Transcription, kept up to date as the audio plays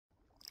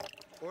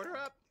Order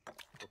up.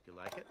 Hope you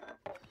like it.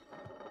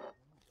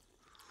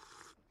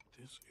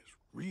 This is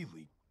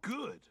really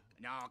good.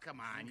 No, come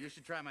on. You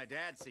should try my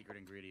dad's secret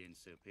ingredient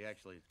soup. He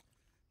actually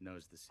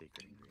knows the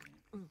secret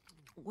ingredient.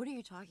 What are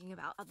you talking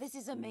about? Oh, this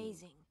is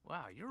amazing.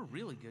 Wow, you're a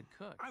really good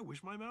cook. I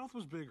wish my mouth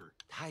was bigger.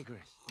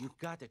 Tigress, you've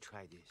got to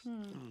try this.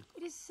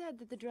 It is said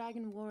that the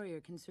dragon warrior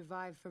can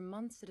survive for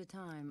months at a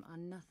time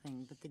on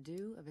nothing but the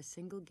dew of a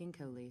single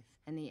ginkgo leaf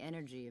and the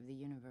energy of the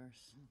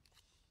universe.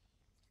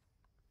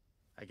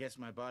 I guess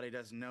my body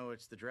doesn't know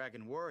it's the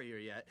dragon warrior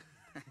yet.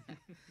 I'm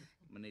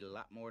gonna need a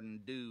lot more than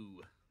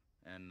dew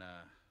and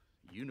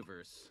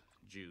universe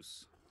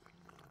juice.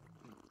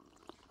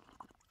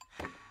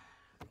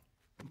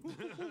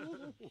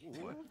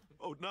 What?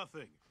 Oh,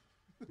 nothing,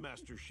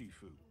 Master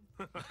Shifu.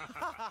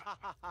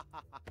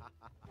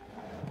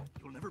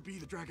 You'll never be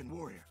the Dragon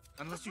Warrior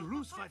unless you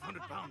lose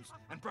 500 pounds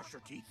and brush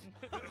your teeth.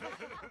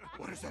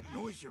 What is that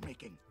noise you're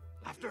making?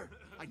 Laughter?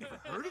 I never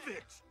heard of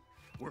it.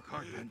 Work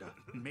hard, Panda,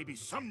 and maybe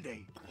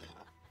someday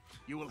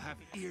you will have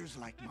ears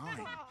like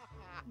mine.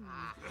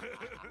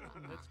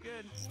 That's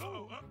good.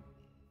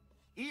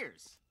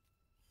 Ears.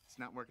 It's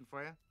not working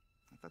for you?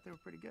 I thought they were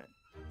pretty good.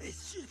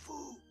 It's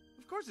Shifu.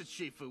 Of course it's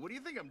Shifu. What do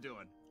you think I'm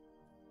doing?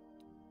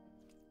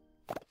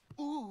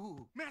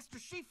 Ooh, Master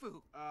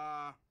Shifu.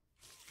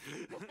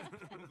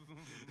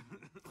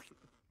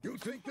 You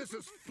think this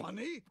is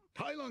funny?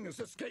 Tai Lung has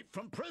escaped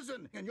from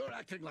prison, and you're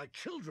acting like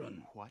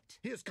children. What?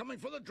 He is coming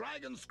for the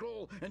Dragon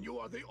Scroll, and you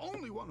are the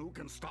only one who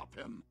can stop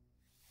him.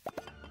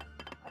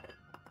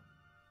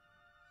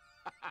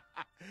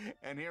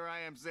 And here I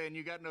am saying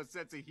you got no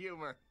sense of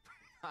humor.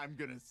 I'm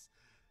gonna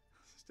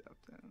step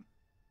down.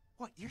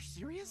 What, you're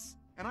serious?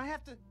 And I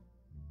have to...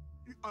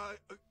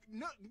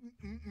 no,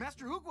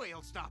 Master Oogway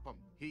will stop him.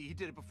 He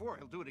did it before,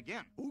 he'll do it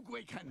again.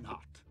 Oogway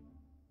cannot.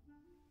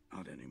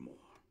 Not anymore.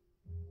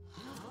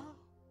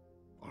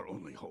 Our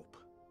only hope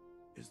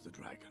is the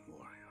Dragon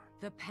Warrior.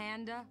 The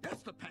panda?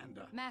 Yes, the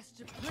Panda.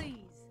 Master,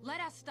 please, let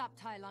us stop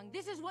Tai Lung.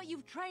 This is what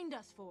you've trained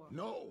us for.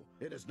 No,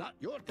 it is not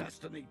your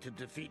destiny to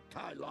defeat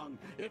Tai Lung.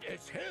 It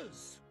is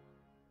his.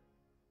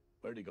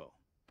 Where'd he go?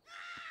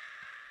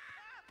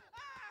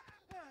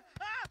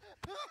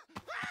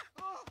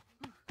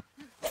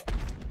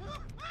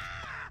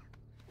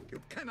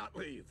 You cannot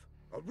leave.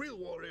 A real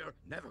warrior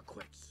never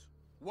quits.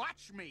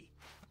 Watch me!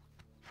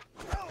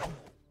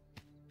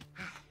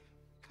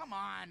 Come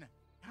on!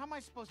 How am I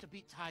supposed to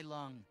beat Tai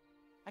Lung?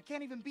 I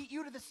can't even beat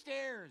you to the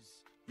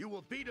stairs! You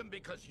will beat him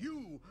because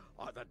you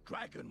are the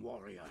Dragon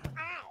Warrior.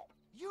 Ow!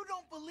 You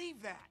don't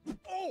believe that!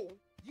 Oh!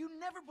 You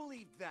never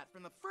believed that.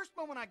 From the first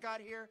moment I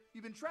got here,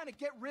 you've been trying to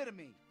get rid of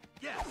me.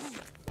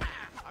 Yes,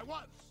 I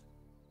was.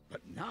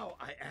 But now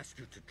I ask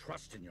you to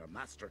trust in your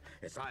master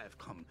as I have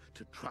come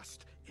to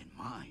trust in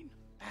mine.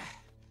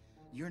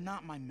 You're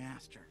not my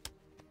master.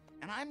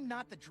 And I'm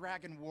not the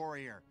Dragon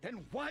Warrior.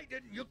 Then why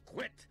didn't you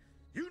quit?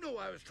 You knew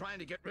I was trying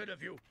to get rid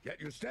of you,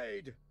 yet you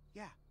stayed.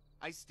 Yeah,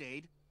 I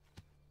stayed.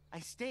 I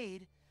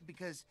stayed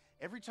because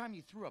every time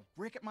you threw a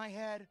brick at my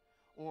head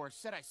or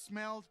said I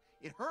smelled,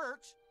 it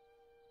hurt.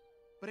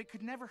 But it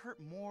could never hurt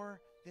more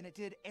than it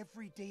did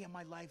every day of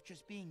my life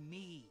just being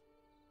me.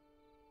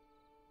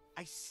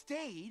 I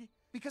stayed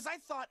because I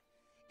thought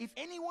if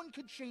anyone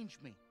could change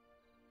me,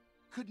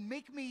 could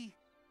make me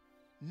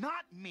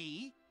not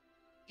me,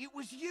 it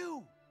was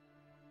you.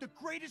 The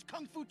greatest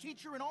kung fu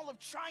teacher in all of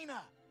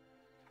China.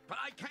 But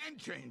I can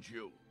change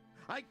you.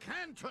 I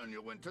can turn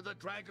you into the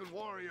Dragon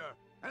Warrior,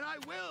 and I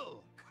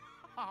will.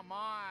 Come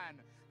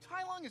on.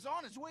 Tai Lung is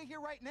on his way here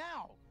right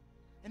now.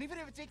 And even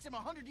if it takes him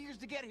 100 years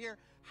to get here,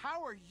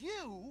 how are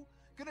you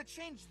gonna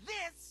change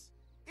this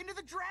into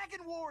the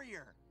Dragon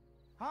Warrior?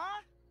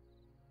 Huh?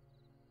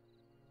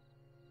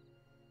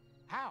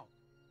 How?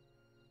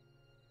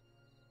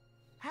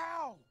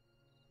 How?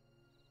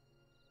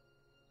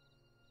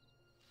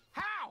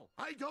 How?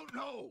 I don't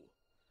know.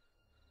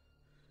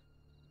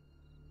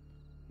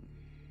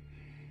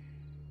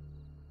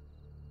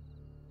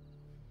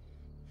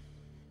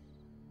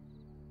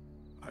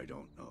 I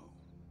don't know.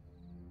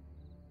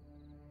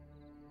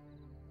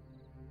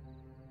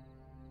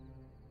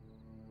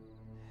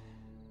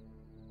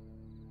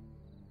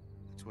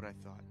 That's what I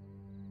thought.